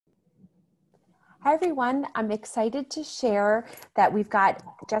Hi, everyone. I'm excited to share that we've got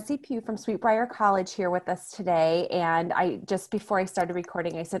Jessi Pugh from Briar College here with us today. And just before I started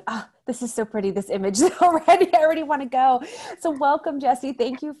recording, I said, oh, this is so pretty, this image already. I already want to go. So welcome, Jessi.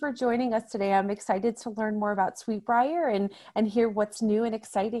 Thank you for joining us today. I'm excited to learn more about Briar and hear what's new and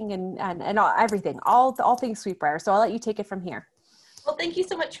exciting and everything, all things Briar. So I'll let you take it from here. Well, thank you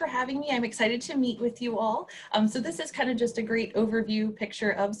so much for having me. I'm excited to meet with you all. So this is kind of just a great overview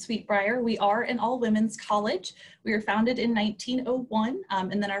picture of Briar. We are an all-women's college. We were founded in 1901,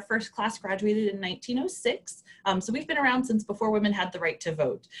 and then our first class graduated in 1906. So we've been around since before women had the right to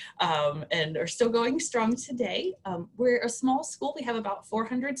vote, and are still going strong today. We're a small school. We have about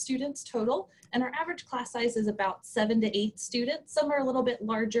 400 students total, and our average class size is about 7 to 8 students. Some are a little bit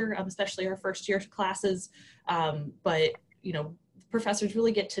larger, especially our first year classes, but professors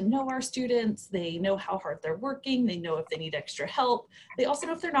really get to know our students. They know how hard they're working. They know if they need extra help. They also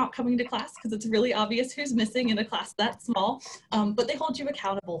know if they're not coming to class, because it's really obvious who's missing in a class that small, but they hold you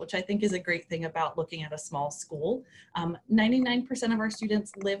accountable, which I think is a great thing about looking at a small school. 99% of our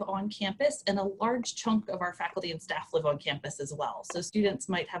students live on campus, and a large chunk of our faculty and staff live on campus as well. So students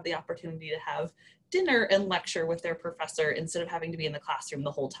might have the opportunity to have dinner and lecture with their professor instead of having to be in the classroom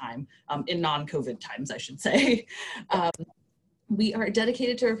the whole time, in non-COVID times, I should say. We are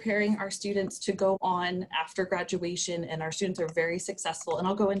dedicated to preparing our students to go on after graduation, and our students are very successful. And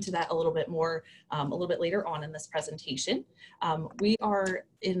I'll go into that a little bit more, a little bit later on in this presentation. We are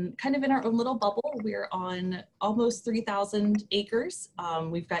in our own little bubble. We're on almost 3,000 acres.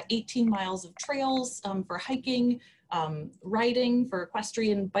 We've got 18 miles of trails for hiking, riding, for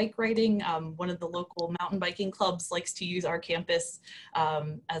equestrian bike riding. One of the local mountain biking clubs likes to use our campus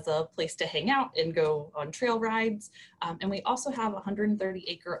as a place to hang out and go on trail rides. And we also have a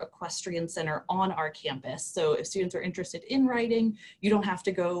 130-acre equestrian center on our campus. So if students are interested in riding, you don't have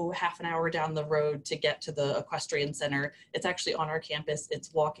to go half an hour down the road to get to the equestrian center. It's actually on our campus.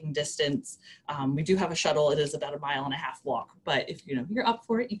 It's walking distance. We do have a shuttle. It is about a 1.5 mile walk, but if you're up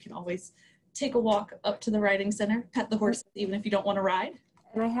for it, you can always take a walk up to the riding center, pet the horses, even if you don't want to ride.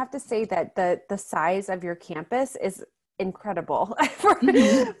 And I have to say that the size of your campus is incredible for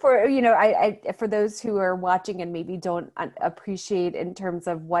those who are watching and maybe don't appreciate in terms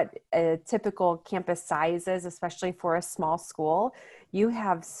of what a typical campus size is, especially for a small school. You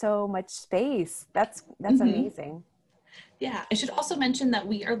have so much space. That's amazing. Yeah, I should also mention that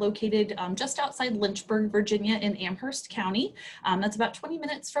we are located just outside Lynchburg, Virginia in Amherst County. That's about 20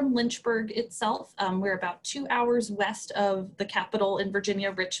 minutes from Lynchburg itself. We're about 2 hours west of the capital in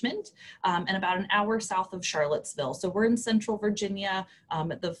Virginia, Richmond, and about an hour south of Charlottesville. So we're in central Virginia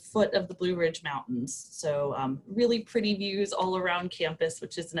at the foot of the Blue Ridge Mountains. So really pretty views all around campus,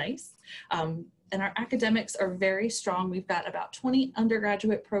 which is nice. And our academics are very strong. We've got about 20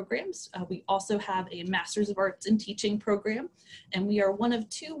 undergraduate programs. We also have a Master's of Arts in Teaching program, and we are one of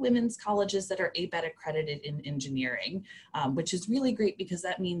 2 women's colleges that are ABET accredited in engineering, which is really great because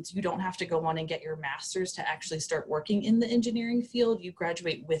that means you don't have to go on and get your master's to actually start working in the engineering field. You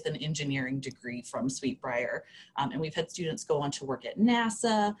graduate with an engineering degree from Briar. And we've had students go on to work at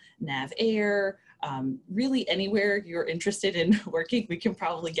NASA, NavAir, really anywhere you're interested in working, we can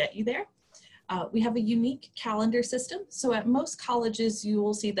probably get you there. We have a unique calendar system. So at most colleges, you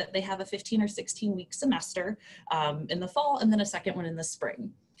will see that they have a 15 or 16 week semester in the fall, and then a second one in the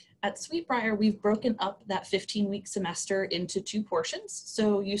spring. At Briar, we've broken up that 15-week semester into 2 portions.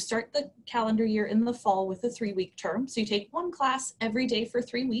 So you start the calendar year in the fall with a 3-week term. So you take one class every day for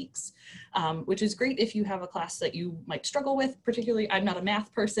 3 weeks, which is great if you have a class that you might struggle with. Particularly, I'm not a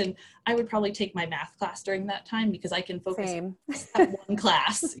math person. I would probably take my math class during that time because I can focus on one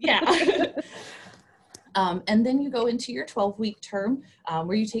class. Yeah. And then you go into your 12-week term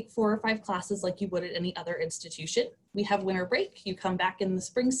where you take 4 or 5 classes like you would at any other institution. We have winter break. You come back in the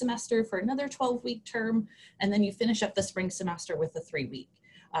spring semester for another 12-week term, and then you finish up the spring semester with a 3-week.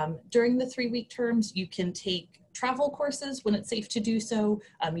 During the 3-week terms, you can take travel courses when it's safe to do so.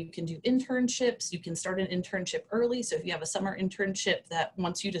 You can do internships. You can start an internship early. So if you have a summer internship that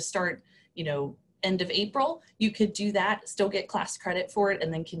wants you to start, end of April, you could do that, still get class credit for it,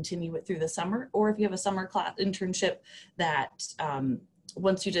 and then continue it through the summer. Or if you have a summer class internship that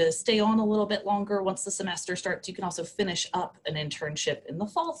wants you to stay on a little bit longer, once the semester starts, you can also finish up an internship in the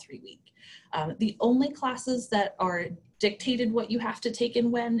fall 3-week. The only classes that are dictated what you have to take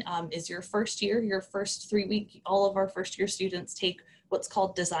and when is your first year, your first 3-week. All of our first year students take what's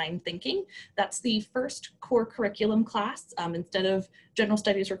called design thinking. That's the first core curriculum class. Instead of general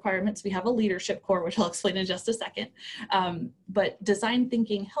studies requirements, we have a leadership core, which I'll explain in just a second. But design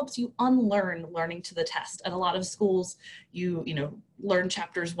thinking helps you unlearn learning to the test. At a lot of schools, you learn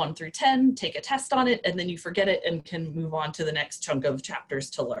chapters 1 through 10, take a test on it, and then you forget it and can move on to the next chunk of chapters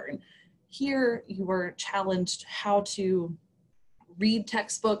to learn. Here, you were challenged how to read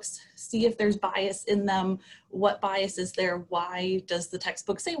textbooks, see if there's bias in them, what bias is there, why does the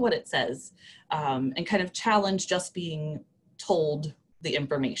textbook say what it says, and kind of challenge just being told the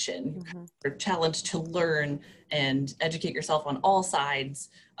information. You're challenged to learn and educate yourself on all sides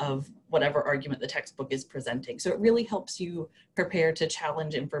of whatever argument the textbook is presenting. So it really helps you prepare to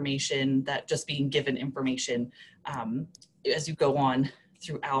challenge information that just being given information as you go on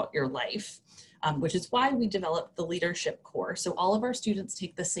throughout your life. Which is why we developed the leadership core. So all of our students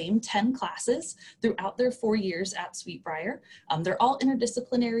take the same 10 classes throughout their 4 years at Sweet Briar. They're all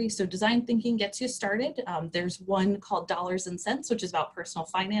interdisciplinary, so design thinking gets you started. There's one called Dollars and Cents, which is about personal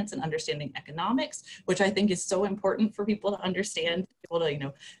finance and understanding economics, which I think is so important for people to understand, able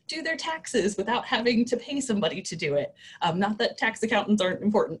to do their taxes without having to pay somebody to do it. Not that tax accountants aren't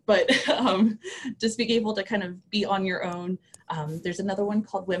important, but just being able to kind of be on your own. There's another one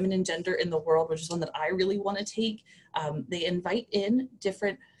called Women and Gender in the World, which is one that I really want to take. They invite in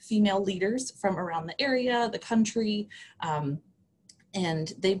different female leaders from around the area, the country,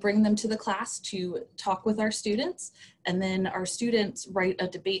 and they bring them to the class to talk with our students. And then our students write a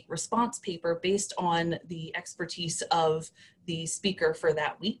debate response paper based on the expertise of the speaker for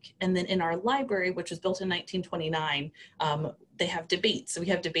that week. And then in our library, which was built in 1929, they have debates. So we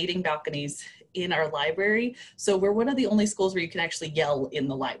have debating balconies in our library. So we're one of the only schools where you can actually yell in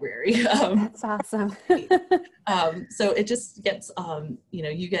the library. That's awesome. So it just gets,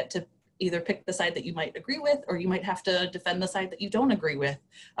 you get to either pick the side that you might agree with, or you might have to defend the side that you don't agree with.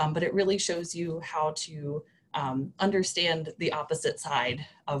 But it really shows you how to understand the opposite side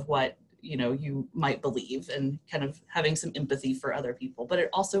of what you might believe, and kind of having some empathy for other people. But it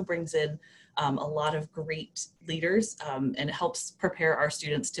also brings in a lot of great leaders, and it helps prepare our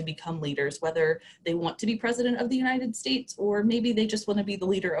students to become leaders, whether they want to be president of the United States, or maybe they just want to be the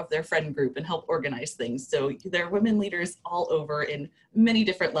leader of their friend group and help organize things. So there are women leaders all over in many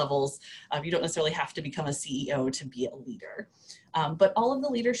different levels. You don't necessarily have to become a CEO to be a leader. But all of the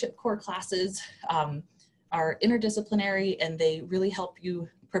leadership core classes are interdisciplinary, and they really help you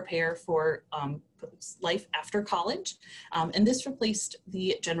prepare for life after college. And this replaced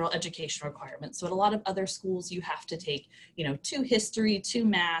the general education requirements. So at a lot of other schools, you have to take, 2 history, 2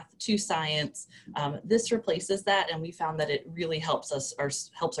 math, 2 science. This replaces that, and we found that it really helps our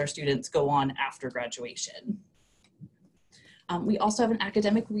students go on after graduation. We also have an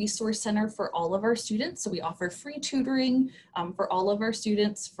academic resource center for all of our students. So we offer free tutoring for all of our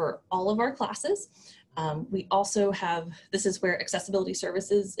students for all of our classes. We also have, this is where accessibility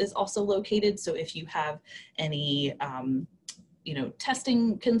services is also located. So if you have any,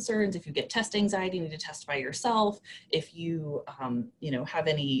 testing concerns, if you get test anxiety, you need to test by yourself, if you, have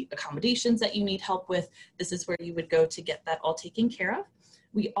any accommodations that you need help with, this is where you would go to get that all taken care of.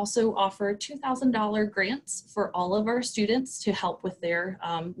 We also offer $2,000 grants for all of our students to help with their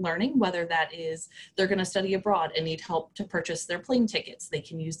learning, whether that is they're going to study abroad and need help to purchase their plane tickets. They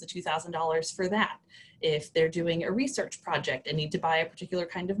can use the $2,000 for that. If they're doing a research project and need to buy a particular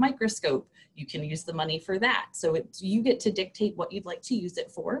kind of microscope, you can use the money for that. So you get to dictate what you'd like to use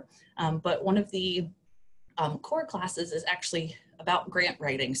it for. But one of the core classes is actually about grant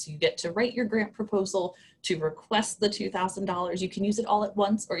writing. So you get to write your grant proposal to request the $2,000. You can use it all at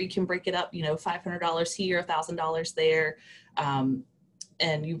once, or you can break it up, $500 here, $1,000 there,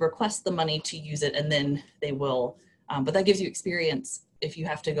 and you request the money to use it, and then they will, but that gives you experience if you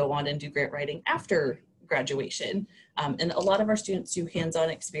have to go on and do grant writing after graduation. And a lot of our students do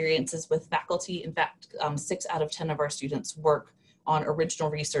hands-on experiences with faculty. In fact, 6 out of 10 of our students work on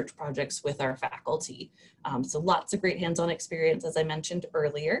original research projects with our faculty. So lots of great hands-on experience, as I mentioned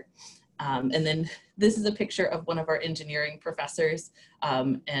earlier. And then this is a picture of one of our engineering professors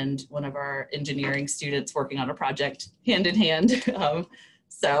and one of our engineering students working on a project hand in hand.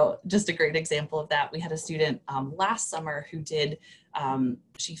 So just a great example of that. We had a student last summer who did,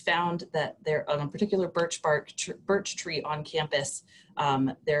 she found that there on a particular birch tree on campus,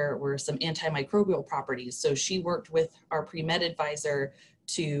 there were some antimicrobial properties. So she worked with our pre-med advisor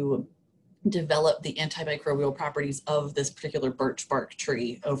to develop the antimicrobial properties of this particular birch bark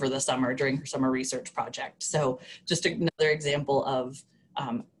tree over the summer during her summer research project. So just another example of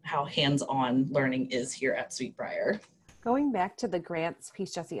how hands-on learning is here at Sweet Briar. Going back to the grants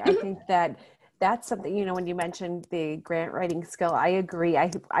piece, Jessi, I think that that's something, you know, when you mentioned the grant writing skill, I agree.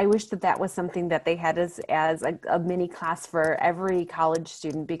 I wish that that was something that they had as a mini class for every college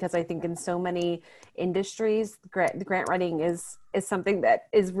student, because I think in so many industries, the grant writing is something that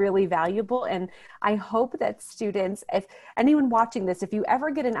is really valuable. And I hope that students, if anyone watching this, if you ever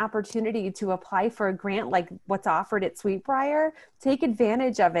get an opportunity to apply for a grant like what's offered at Sweetbriar, take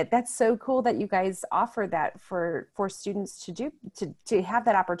advantage of it. That's so cool that you guys offer that for students to do, to have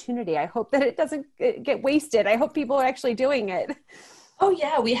that opportunity. I hope that it doesn't get wasted. I hope people are actually doing it. Oh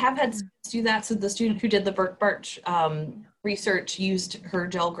yeah, we have had students do that. So the student who did the Burke Barch research used her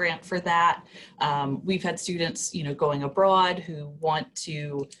Gel grant for that. We've had students, you know, going abroad who want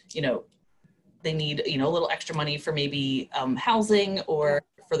to, you know, they need, you know, a little extra money for maybe housing or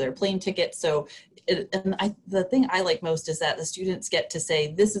for their plane ticket. So the thing I like most is that the students get to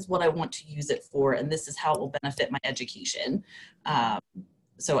say, this is what I want to use it for, and this is how it will benefit my education.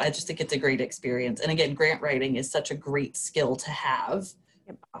 So I just think it's a great experience. And again, grant writing is such a great skill to have,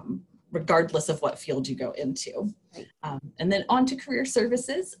 regardless of what field you go into. And then on to career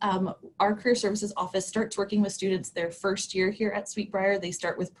services. Our career services office starts working with students their first year here at Sweetbriar. They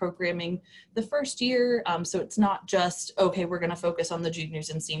start with programming the first year. So it's not just, okay, we're gonna focus on the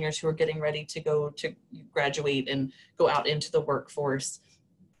juniors and seniors who are getting ready to go to graduate and go out into the workforce.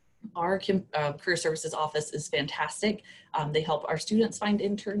 Our career services office is fantastic. They help our students find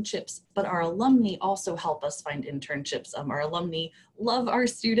internships, but our alumni also help us find internships. Our alumni love our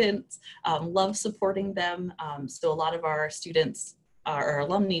students, love supporting them. So a lot of our students, our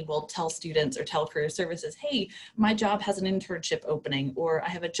alumni will tell students or tell career services, hey, my job has an internship opening, or I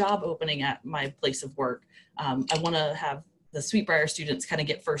have a job opening at my place of work. I wanna have the Sweetbriar students kind of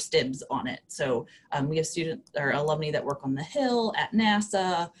get first dibs on it. So we have students or alumni that work on the Hill, at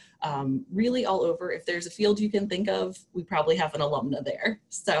NASA, really all over. If there's a field you can think of, we probably have an alumna there.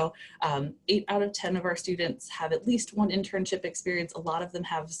 So 8 out of 10 of our students have at least one internship experience. A lot of them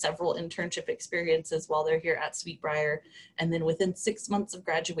have several internship experiences while they're here at Sweetbriar. And then within 6 months of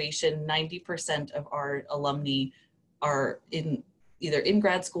graduation, 90% of our alumni are either in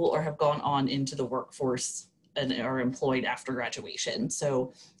grad school or have gone on into the workforce and are employed after graduation.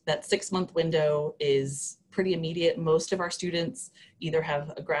 So that 6-month window is pretty immediate. Most of our students either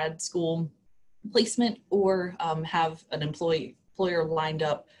have a grad school placement or have an employer lined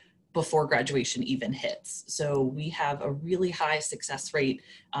up before graduation even hits. So we have a really high success rate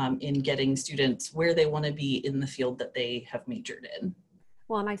in getting students where they want to be in the field that they have majored in.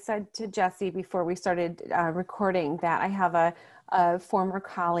 Well, and I said to Jessi before we started recording that I have a former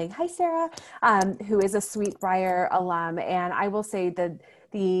colleague, hi Sarah, who is a Sweetbriar alum, and I will say that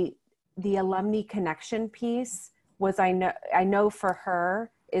the alumni connection piece was, I know for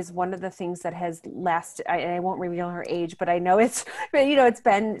her, is one of the things that has lasted, and I won't reveal her age, but I know it's, you know, it's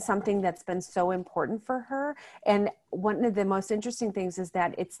been something that's been so important for her. And one of the most interesting things is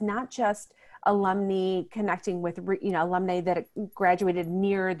that it's not just alumni connecting with, you know, alumni that graduated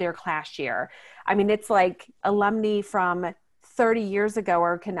near their class year. I mean, it's like alumni from 30 years ago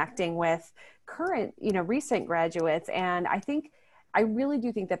are connecting with current, you know, recent graduates. And I really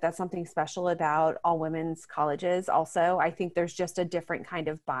do think that that's something special about all women's colleges. Also, I think there's just a different kind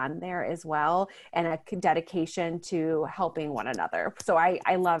of bond there as well, and a dedication to helping one another. So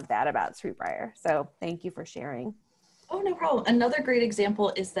I love that about Sweetbriar. So thank you for sharing. Oh, no problem. Another great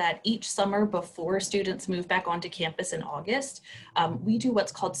example is that each summer before students move back onto campus in August, we do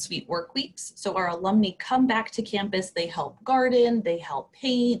what's called Sweet Work Weeks. So our alumni come back to campus, they help garden, they help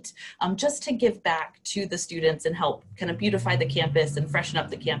paint, just to give back to the students and help kind of beautify the campus and freshen up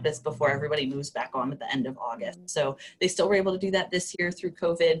the campus before everybody moves back on at the end of August. So they still were able to do that this year through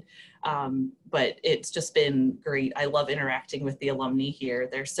COVID. But it's just been great. I love interacting with the alumni here.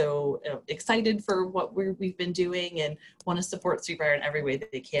 They're so excited for what we've been doing and want to support Sweetbriar in every way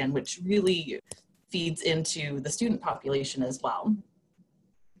that they can, which really feeds into the student population as well.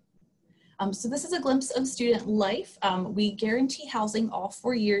 So this is a glimpse of student life. We guarantee housing all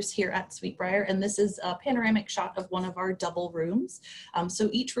 4 years here at Sweetbriar, and this is a panoramic shot of one of our double rooms. So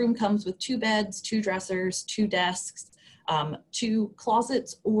each room comes with 2 beds, 2 dressers, 2 desks, 2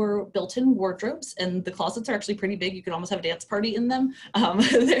 closets or built-in wardrobes, and the closets are actually pretty big. You can almost have a dance party in them.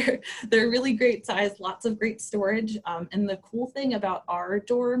 They're really great size, lots of great storage. And the cool thing about our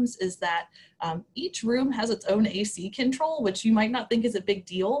dorms is that each room has its own AC control, which you might not think is a big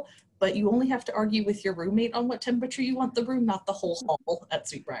deal, but you only have to argue with your roommate on what temperature you want the room, not the whole hall at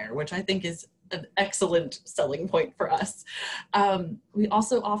Sweetbriar, which I think is an excellent selling point for us. We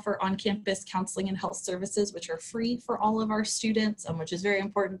also offer on-campus counseling and health services, which are free for all of our students, which is very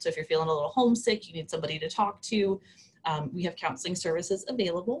important. So if you're feeling a little homesick, you need somebody to talk to, we have counseling services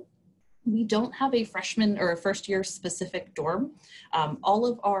available. We don't have a freshman or a first year specific dorm. All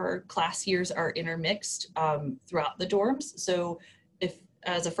of our class years are intermixed throughout the dorms. So if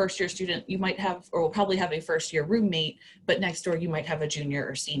as a first year student, you might have, or will probably have a first year roommate, but next door you might have a junior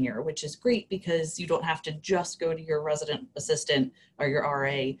or senior, which is great because you don't have to just go to your resident assistant or your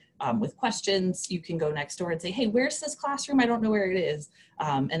RA with questions. You can go next door and say, hey, where's this classroom? I don't know where it is.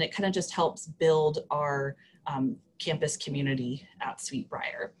 And it kind of just helps build our campus community at Sweet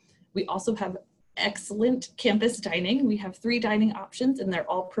Briar. We also have excellent campus dining. We have 3 dining options, and they're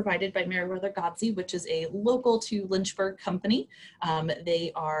all provided by Meriwether Godsey, which is a local to Lynchburg company.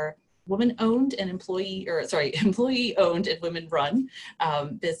 They are woman-owned and employee-owned and women-run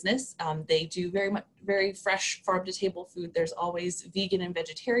business. They do very fresh farm-to-table food. There's always vegan and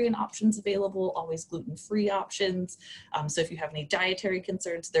vegetarian options available, always gluten-free options. So if you have any dietary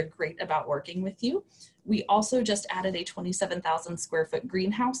concerns, they're great about working with you. We also just added a 27,000 square foot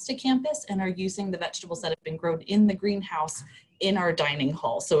greenhouse to campus and are using the vegetables that have been grown in the greenhouse in our dining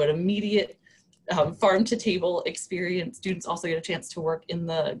hall. So an immediate farm to table experience. Students also get a chance to work in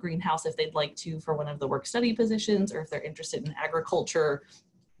the greenhouse if they'd like to for one of the work study positions, or if they're interested in agriculture,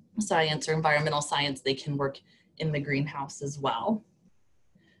 science, or environmental science, they can work in the greenhouse as well.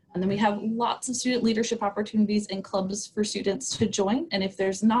 And then we have lots of student leadership opportunities and clubs for students to join. And if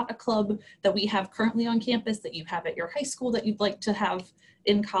there's not a club that we have currently on campus that you have at your high school that you'd like to have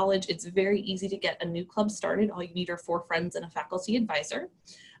in college, it's very easy to get a new club started. All you need are 4 friends and a faculty advisor.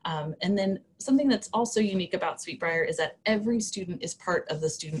 And then something that's also unique about Sweet Briar is that every student is part of the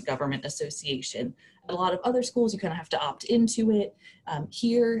Student Government Association. At a lot of other schools, you kind of have to opt into it.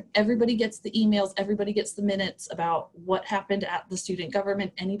 Here, everybody gets the emails, everybody gets the minutes about what happened at the student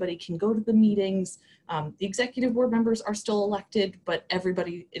government. Anybody can go to the meetings. The executive board members are still elected, but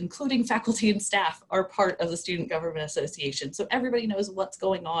everybody, including faculty and staff, are part of the Student Government Association. So everybody knows what's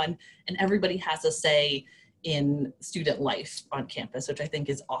going on and everybody has a say in student life on campus, which I think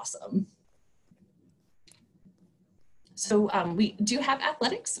is awesome. So we do have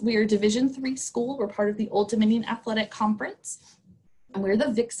athletics. We are Division III school. We're part of the Old Dominion Athletic Conference. And we're the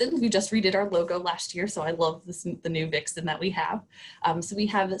Vixens. We just redid our logo last year, so I love the new Vixen that we have. So we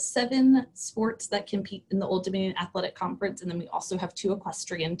have 7 sports that compete in the Old Dominion Athletic Conference, and then we also have 2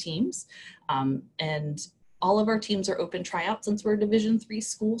 equestrian teams. And all of our teams are open tryouts since we're a Division III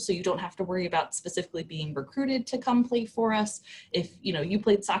school, so you don't have to worry about specifically being recruited to come play for us. If you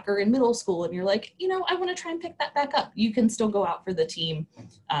played soccer in middle school and you're like, I want to try and pick that back up, you can still go out for the team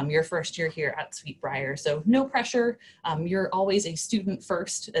your first year here at Sweet Briar. So no pressure. You're always a student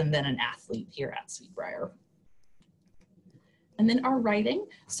first and then an athlete here at Sweet Briar. And then our riding.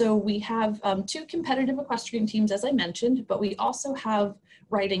 So we have 2 competitive equestrian teams, as I mentioned, but we also have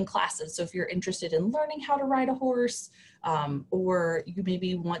riding classes. So if you're interested in learning how to ride a horse, or you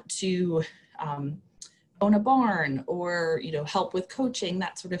maybe want to own a barn, or help with coaching,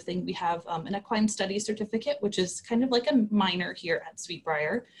 that sort of thing, we have an equine studies certificate, which is kind of like a minor here at Sweet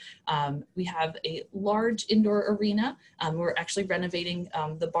Briar. We have a large indoor arena. We're actually renovating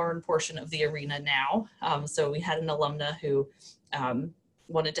the barn portion of the arena now. So we had an alumna who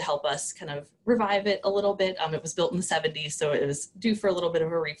wanted to help us kind of revive it a little bit. It was built in the 70s, so it was due for a little bit of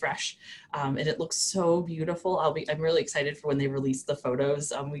a refresh. And it looks so beautiful. I'm really excited for when they release the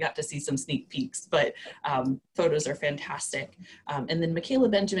photos. We got to see some sneak peeks, but photos are fantastic. And then Michaela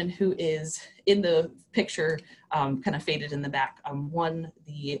Benjamin, who is in the picture, kind of faded in the back, won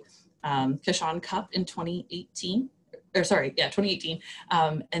the Kashan Cup in 2018. 2018.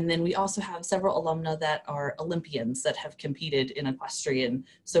 And then we also have several alumna that are Olympians that have competed in equestrian.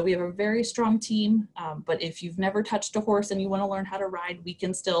 So we have a very strong team, but if you've never touched a horse and you want to learn how to ride, we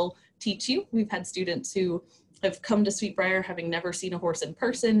can still teach you. We've had students who have come to Sweet Briar having never seen a horse in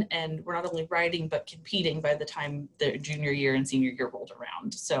person, and we're not only riding, but competing by the time their junior year and senior year rolled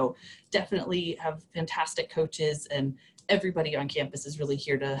around. So definitely have fantastic coaches, and everybody on campus is really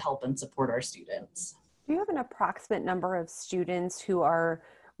here to help and support our students. Do you have an approximate number of students who are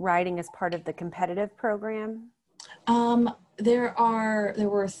riding as part of the competitive program? There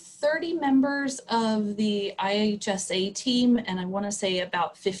were 30 members of the IHSA team, and I want to say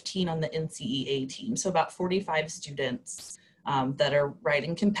about 15 on the NCEA team. So about 45 students that are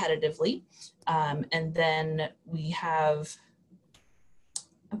riding competitively. And then we have,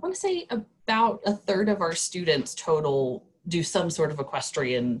 I want to say about a third of our students total do some sort of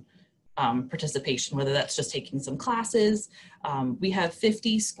equestrian participation, whether that's just taking some classes. We have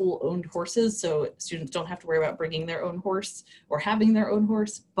 50 school-owned horses, so students don't have to worry about bringing their own horse or having their own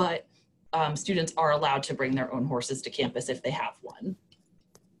horse, but students are allowed to bring their own horses to campus if they have one.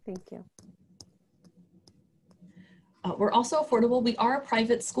 Thank you. We're also affordable. We are a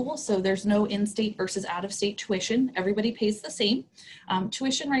private school, so there's no in-state versus out-of-state tuition. Everybody pays the same.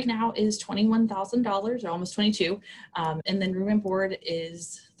 Tuition right now is $21,000, or almost 22, and then room and board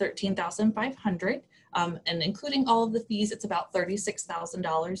is $13,500. And including all of the fees, it's about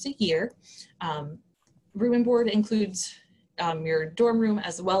 $36,000 a year. Room and board includes your dorm room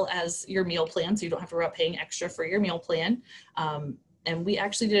as well as your meal plan, so you don't have to worry about paying extra for your meal plan. And we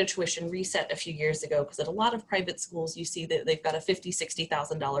actually did a tuition reset a few years ago, because at a lot of private schools, you see that they've got a $50,000,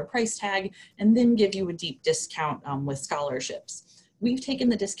 $60,000 price tag and then give you a deep discount with scholarships. We've taken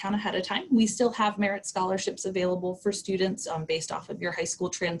the discount ahead of time. We still have merit scholarships available for students based off of your high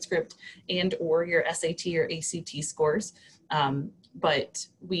school transcript and or your SAT or ACT scores. But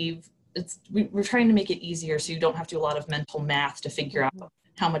we're trying to make it easier so you don't have to do a lot of mental math to figure out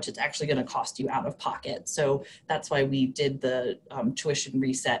how much it's actually going to cost you out of pocket. So that's why we did the tuition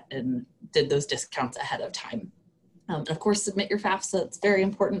reset and did those discounts ahead of time. Of course, submit your FAFSA. It's very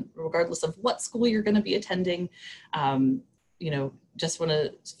important regardless of what school you're going to be attending. Just want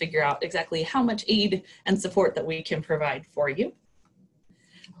to figure out exactly how much aid and support that we can provide for you.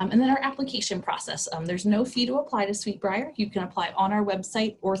 And then our application process. There's no fee to apply to Sweet Briar. You can apply on our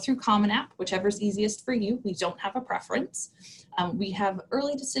website or through Common App, whichever's easiest for you. We don't have a preference. We have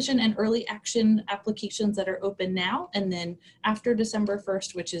early decision and early action applications that are open now. And then after December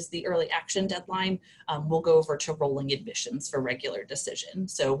 1st, which is the early action deadline, we'll go over to rolling admissions for regular decision.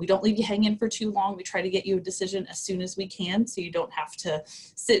 So we don't leave you hanging for too long. We try to get you a decision as soon as we can, so you don't have to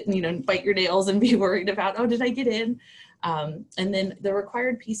sit and, bite your nails and be worried about, oh, did I get in? And then the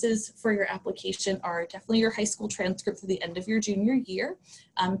required pieces for your application are definitely your high school transcript through the end of your junior year,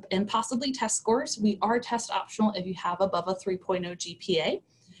 and possibly test scores. We are test optional if you have above a 3.0 GPA.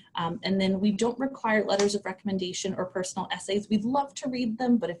 And then we don't require letters of recommendation or personal essays. We'd love to read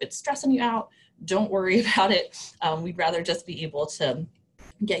them, but if it's stressing you out, don't worry about it. We'd rather just be able to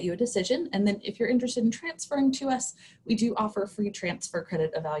get you a decision. And then if you're interested in transferring to us, we do offer free transfer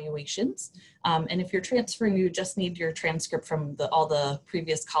credit evaluations. And if you're transferring, you just need your transcript from all the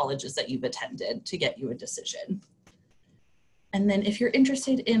previous colleges that you've attended to get you a decision. And then if you're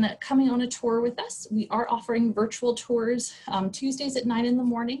interested in coming on a tour with us, we are offering virtual tours Tuesdays at 9 in the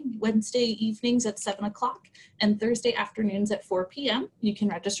morning, Wednesday evenings at 7 o'clock, and Thursday afternoons at 4 p.m. You can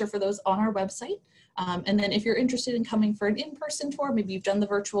register for those on our website. And then if you're interested in coming for an in-person tour, maybe you've done the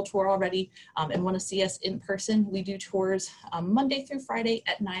virtual tour already and want to see us in person, we do tours Monday through Friday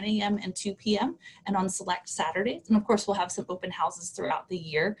at 9 a.m. and 2 p.m. and on select Saturdays. And of course, we'll have some open houses throughout the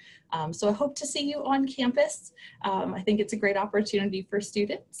year. So I hope to see you on campus. I think it's a great opportunity for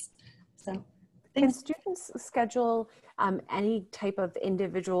students. So can students schedule any type of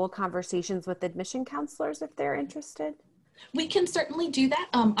individual conversations with admission counselors if they're interested? We can certainly do that.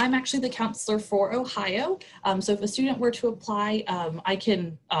 I'm actually the counselor for Ohio. So if a student were to apply, I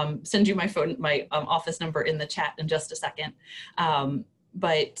can send you my office number in the chat in just a second.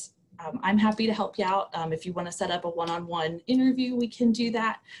 But I'm happy to help you out. If you want to set up a one-on-one interview, we can do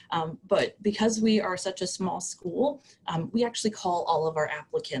that. But because we are such a small school, we actually call all of our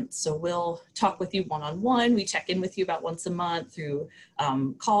applicants. So we'll talk with you one-on-one. We check in with you about once a month through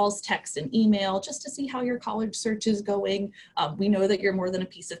calls, text, and email, just to see how your college search is going. We know that you're more than a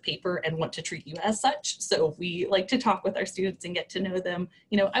piece of paper and want to treat you as such. So we like to talk with our students and get to know them.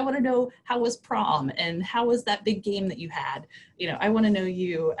 I want to know, how was prom and how was that big game that you had? I want to know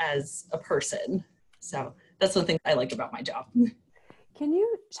you as a person. So that's one thing I like about my job. Can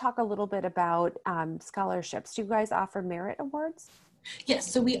you talk a little bit about scholarships? Do you guys offer merit awards?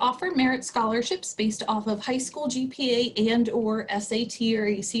 Yes, so we offer merit scholarships based off of high school GPA and or SAT or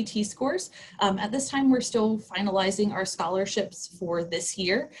ACT scores. At this time, we're still finalizing our scholarships for this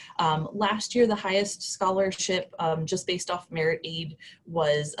year. Last year, the highest scholarship just based off merit aid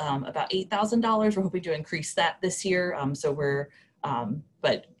was about $8,000. We're hoping to increase that this year.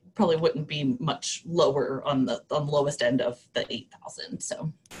 But probably wouldn't be much lower on the lowest end of the 8,000.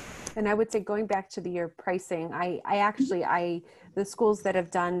 So. And I would say, going back to your pricing, the schools that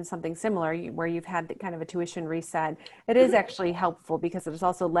have done something similar where you've had kind of a tuition reset, it is actually helpful because it is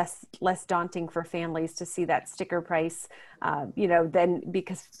also less daunting for families to see that sticker price, then,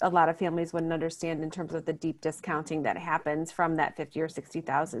 because a lot of families wouldn't understand in terms of the deep discounting that happens from that 50 or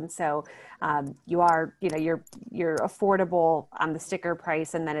 60,000. So you're affordable on the sticker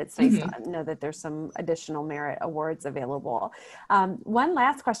price, and then it's nice to know that there's some additional merit awards available. One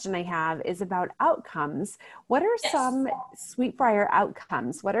last question I have is about outcomes. What are some Sweet Briar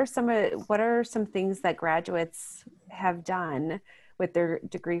outcomes? What are some things that graduates have done with their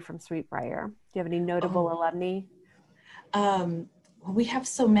degree from Sweet Briar? Do you have any notable alumni? We have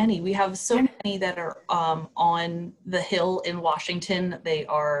so many. We have so many that are on the Hill in Washington. They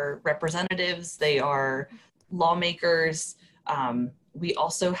are representatives, they are lawmakers. We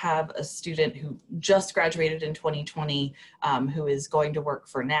also have a student who just graduated in 2020 who is going to work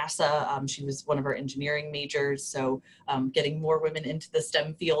for NASA. She was one of our engineering majors. So getting more women into the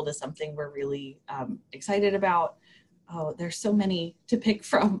STEM field is something we're really excited about. Oh, there's so many to pick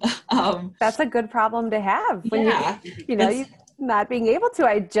from. That's a good problem to have when Yeah, you not being able to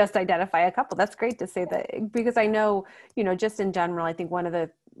I just identify a couple. That's great to say that, because I know, just in general, I think one of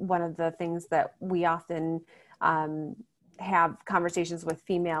the things that we often have conversations with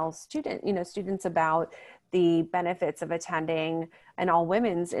female students about the benefits of attending an all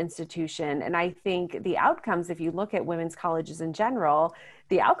women's institution. And I think the outcomes, if you look at women's colleges in general,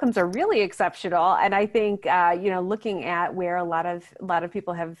 the outcomes are really exceptional. And I think, looking at where a lot of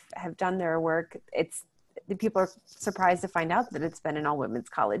people have done their work, the people are surprised to find out that it's been an all women's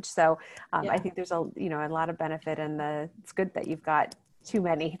college. So I think there's a lot of benefit, and it's good that you've got too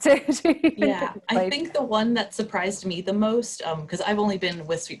many to even Yeah, I think the one that surprised me the most, because I've only been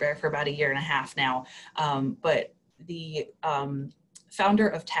with Sweet Briar for about a year and a half now, but the founder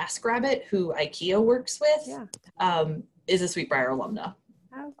of TaskRabbit, who IKEA works with, is a Sweet Briar alumna.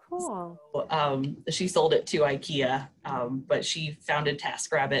 Oh, cool. So, she sold it to IKEA, but she founded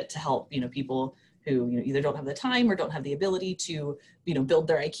TaskRabbit to help, people who either don't have the time or don't have the ability to build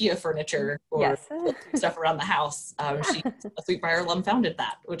their IKEA furniture or stuff around the house. She, a Sweet Briar alum, founded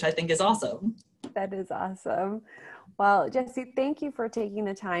that, which I think is awesome. That is awesome. Well, Jessi, thank you for taking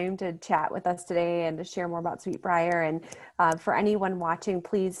the time to chat with us today and to share more about Sweet Briar. And for anyone watching,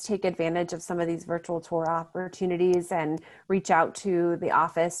 please take advantage of some of these virtual tour opportunities and reach out to the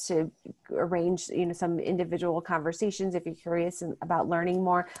office to arrange, some individual conversations if you're curious about learning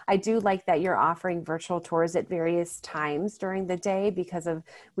more. I do like that you're offering virtual tours at various times during the day, because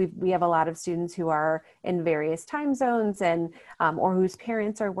we have a lot of students who are in various time zones and or whose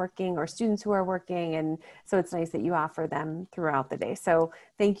parents are working, or students who are working, and so it's nice that you offer them throughout the day. So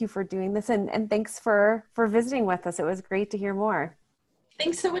thank you for doing this, and thanks for visiting with us. It was great to hear more.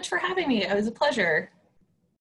 Thanks so much for having me. It was a pleasure.